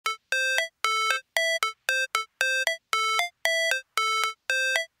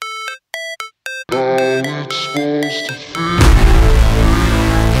supposed to feel?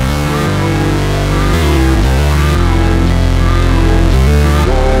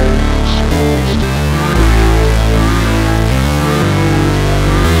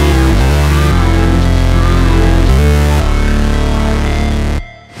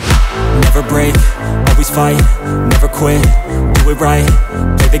 Never break, always fight, never quit, do it right,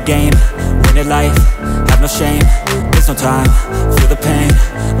 play the game, win it life, have no shame, there's no time, feel the pain,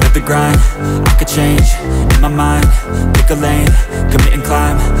 live the grind, I could change, in my mind, pick a lane, commit and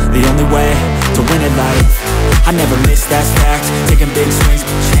climb, the only way to win it life. I never miss, that's fact, taking big swings,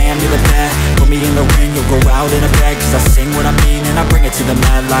 hand me the bat, put me in the ring, you'll go out in a bag, cause I sing what I mean and I bring it to the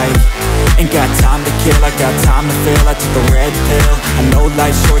mad light. Ain't got time to kill, I got time to feel, I took the red pill, I know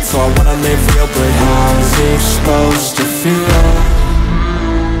life's short so I wanna live real, but how's it supposed to feel?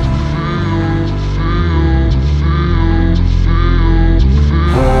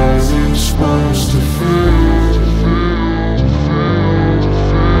 How's it supposed to feel?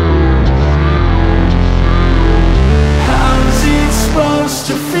 How's it supposed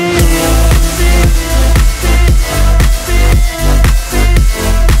to feel?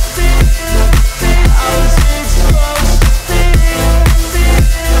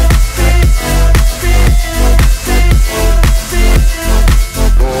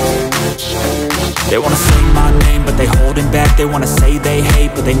 They wanna say my name, but they holding back. They wanna say they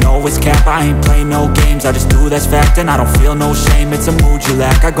hate, but they know it's cap. I ain't play no games, I just do that's fact. And I don't feel no shame, it's a mood you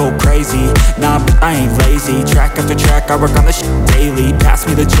lack. I go crazy, nah, but I ain't lazy. Track after track, I work on this shit daily. Pass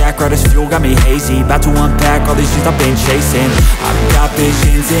me the jack, right as fuel, got me hazy. About to unpack all these things I've been chasing. I've got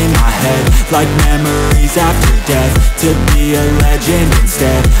visions in my head, like memories after death. To be a legend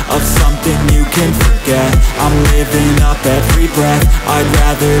instead of something you can forget. I'm living up every breath, I'd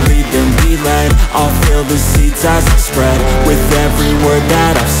rather lead than be led. I'll fill the seats as I spread with every word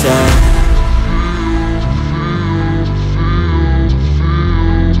that I've said.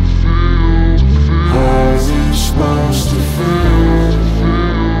 How's it supposed to feel?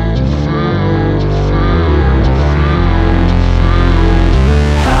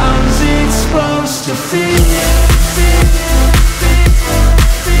 How's it supposed to feel?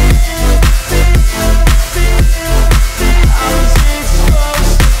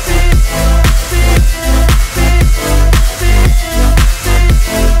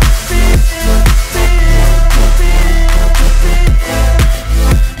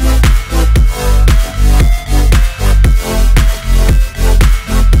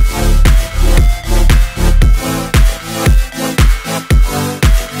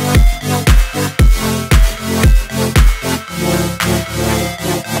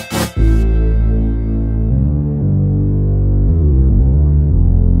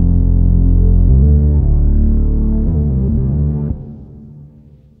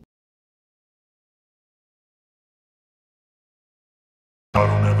 I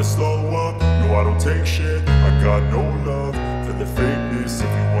don't ever slow up, no I don't take shit. I got no love for the fakeness.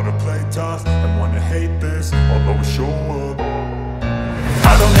 If you wanna play tough and wanna hate this, I'll always show up.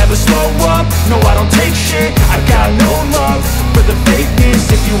 I don't ever slow up, no I don't take shit. I got no love for the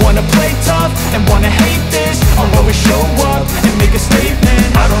fakeness. If you wanna play tough and wanna hate this, I'll always show up and make a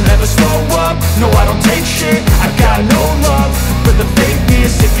statement. I don't ever slow up, no I don't take shit. I got no love for the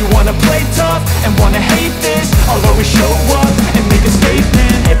fakeness. If you wanna play tough and wanna hate this, I'll always show up and make a statement.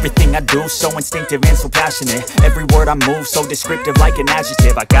 Everything I do so instinctive and so passionate. Every word I move so descriptive like an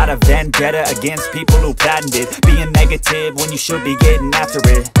adjective. I got a vendetta against people who patented being negative when you should be getting after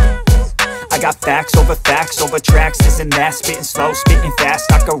it. I got facts over tracks, this and that. Spitting slow, spitting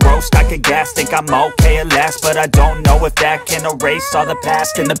fast, I could roast, I could gas. Think I'm okay at last, but I don't know if that can erase all the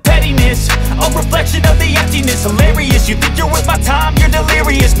past. And the pettiness, a reflection of the emptiness. Hilarious, you think you're worth my time, you're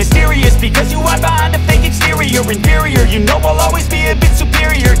delirious. Mysterious, because you hide behind a fake exterior. Inferior, you know I'll always be a bit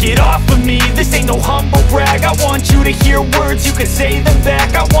superior. Get off of me, this ain't no humble brag. I want you to hear words, you can say them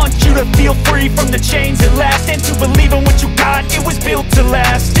back. I want you to feel free from the chains at last, and to believe in what you got, it was built to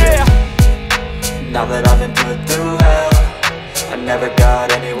last, yeah. Now that I've been put through hell, I never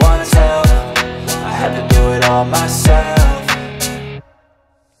got anyone's help. I had to do it all myself.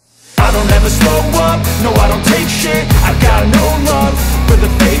 I don't ever slow up, no I don't take shit. I got no love for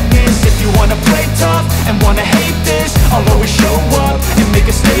the fakeness. If you wanna play tough and wanna hate this, I'll always show up and make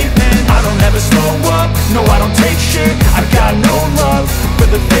a statement. I don't ever slow up, no I don't take shit. I got no love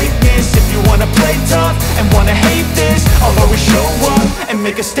for the fakeness. If you wanna play tough and wanna hate this, I'll always show up and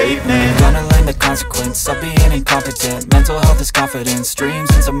make a statement. Gonna learn the consequence of being incompetent. Mental health is confidence, dreams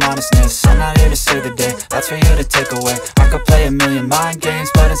and some honestness. I'm not here to save the day, that's for you to take away. I could play a million mind games,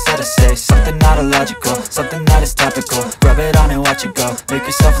 but instead I say something not illogical, something that is topical. Rub it on and watch it go, make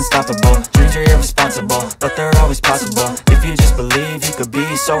yourself unstoppable. Dreams are irresponsible, but they're always possible. If you just believe, you could be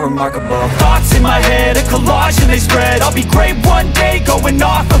so remarkable. Thoughts in my head, a collage and they spread. I'll be great one day, going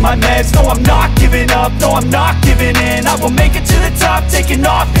off of my meds. No, I'm not giving up, no, I'm not giving in. I will make it to the top, taking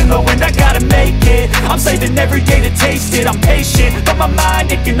off in the wind. I gotta make it, I'm saving every day to taste it. I'm patient, but my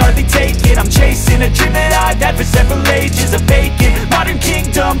mind, it can hardly take it. I'm chasing a dream that I've had for several ages. A vacant, modern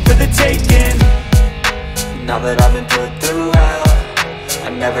kingdom for the taking. Now that I've been put through hell, I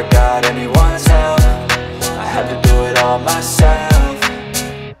never got anyone's help. I had to do it all myself.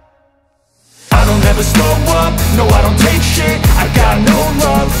 I don't ever slow up, no I don't take shit. I got no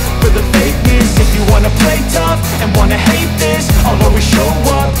love for the fakeness. If you wanna play tough and wanna hate this, I'll always show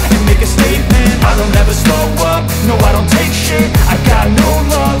up and make a statement. I don't ever slow up, no I don't take shit. I got no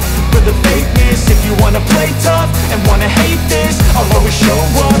love for the fakeness. If you wanna play tough and wanna hate this, I'll always show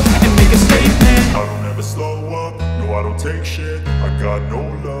up and make a statement. I don't ever slow up, no I don't take shit. I got no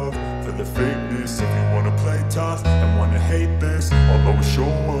love for the fakeness. If you wanna play tough and wanna hate this, I'll always show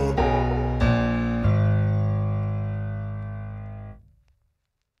up.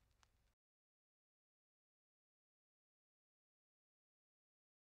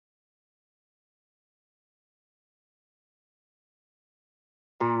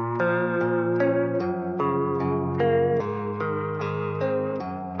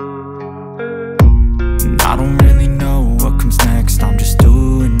 I don't really know what comes next. I'm just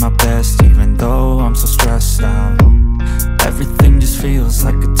doing my best, even though I'm so stressed out. Everything just feels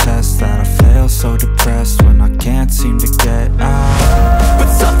like a test that I fail, so depressed when I can't seem to get out. But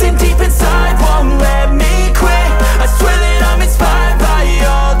something deep inside won't let me quit. I swear that I'm inspired by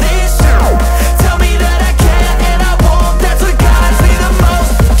all this shit. Tell me that I can and I won't. That's what guides me the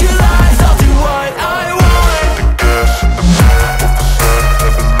most. Your lies, I'll do what I want.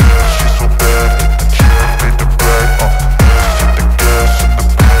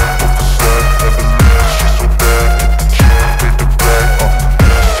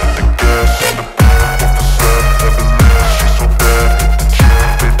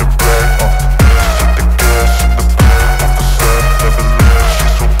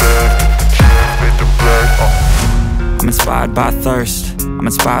 Inspired by thirst, I'm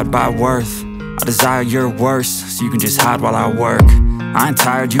inspired by worth. I desire your worst, so you can just hide while I work. I ain't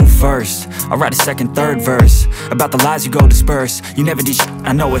tired, you first. I'll write a second, third verse about the lies you go disperse. You never did shit,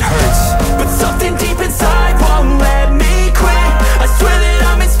 I know it hurts. But something deep inside won't let me quit. I swear that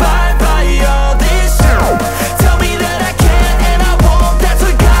I'm inspired by all this shit. Tell me that I can and I won't. That's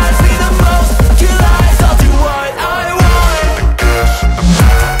what guides me the most. Your lies, I'll do what I want.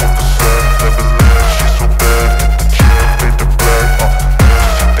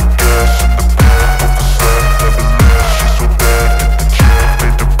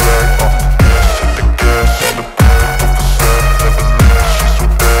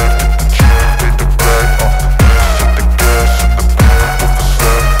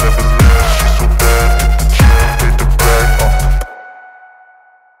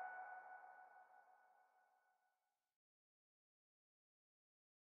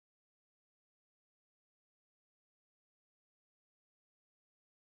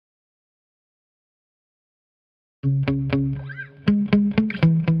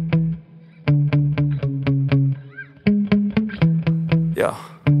 Yeah.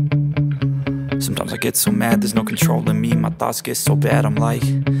 Sometimes I get so mad, there's no controlling me. My thoughts get so bad, I'm like,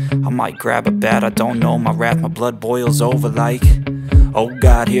 I might grab a bat, I don't know. My wrath, my blood boils over like, oh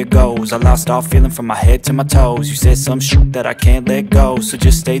God, here goes. I lost all feeling from my head to my toes. You said some shit that I can't let go, so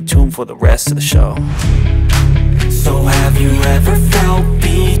just stay tuned for the rest of the show. So have you ever felt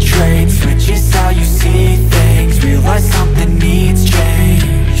betrayed? Switches how you see things, realize something needs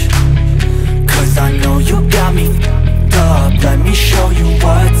change. Cause I know you got me f***ed up. Let me show you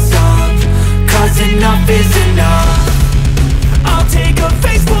what's up. Cause enough is enough. I'll take a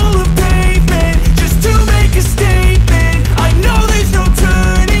face full of pavement just to make a statement. I know there's no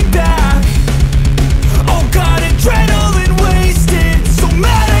turning back. Oh God, adrenaline wasted, so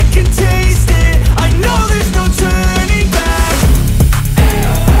mad I can taste it. I know there's no turning back.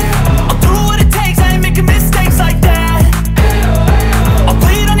 I'll do what it takes, I ain't making mistakes like that. I'll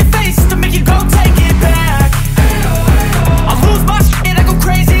bleed on your face to make you go take it back. I'll lose my shit, I go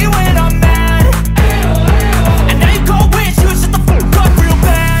crazy when I'm mad. And now you go wish you would shut the fuck up real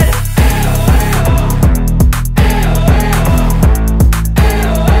bad.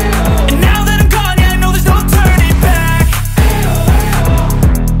 And now that I'm gone, yeah, I know there's no turning back.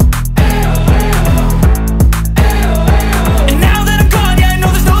 And now that I'm gone, yeah, I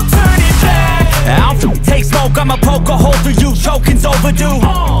know there's no turning back. I don't take smoke, I'ma poke a hole through you, choking's overdue.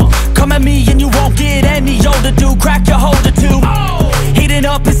 Come at me and you won't get any older, dude. Crack your holder too. Hate heating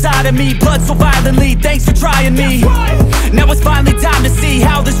up inside of me, blood so violently, thanks for trying me. Now it's finally time to see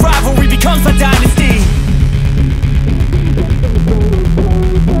how this rivalry becomes my dynasty.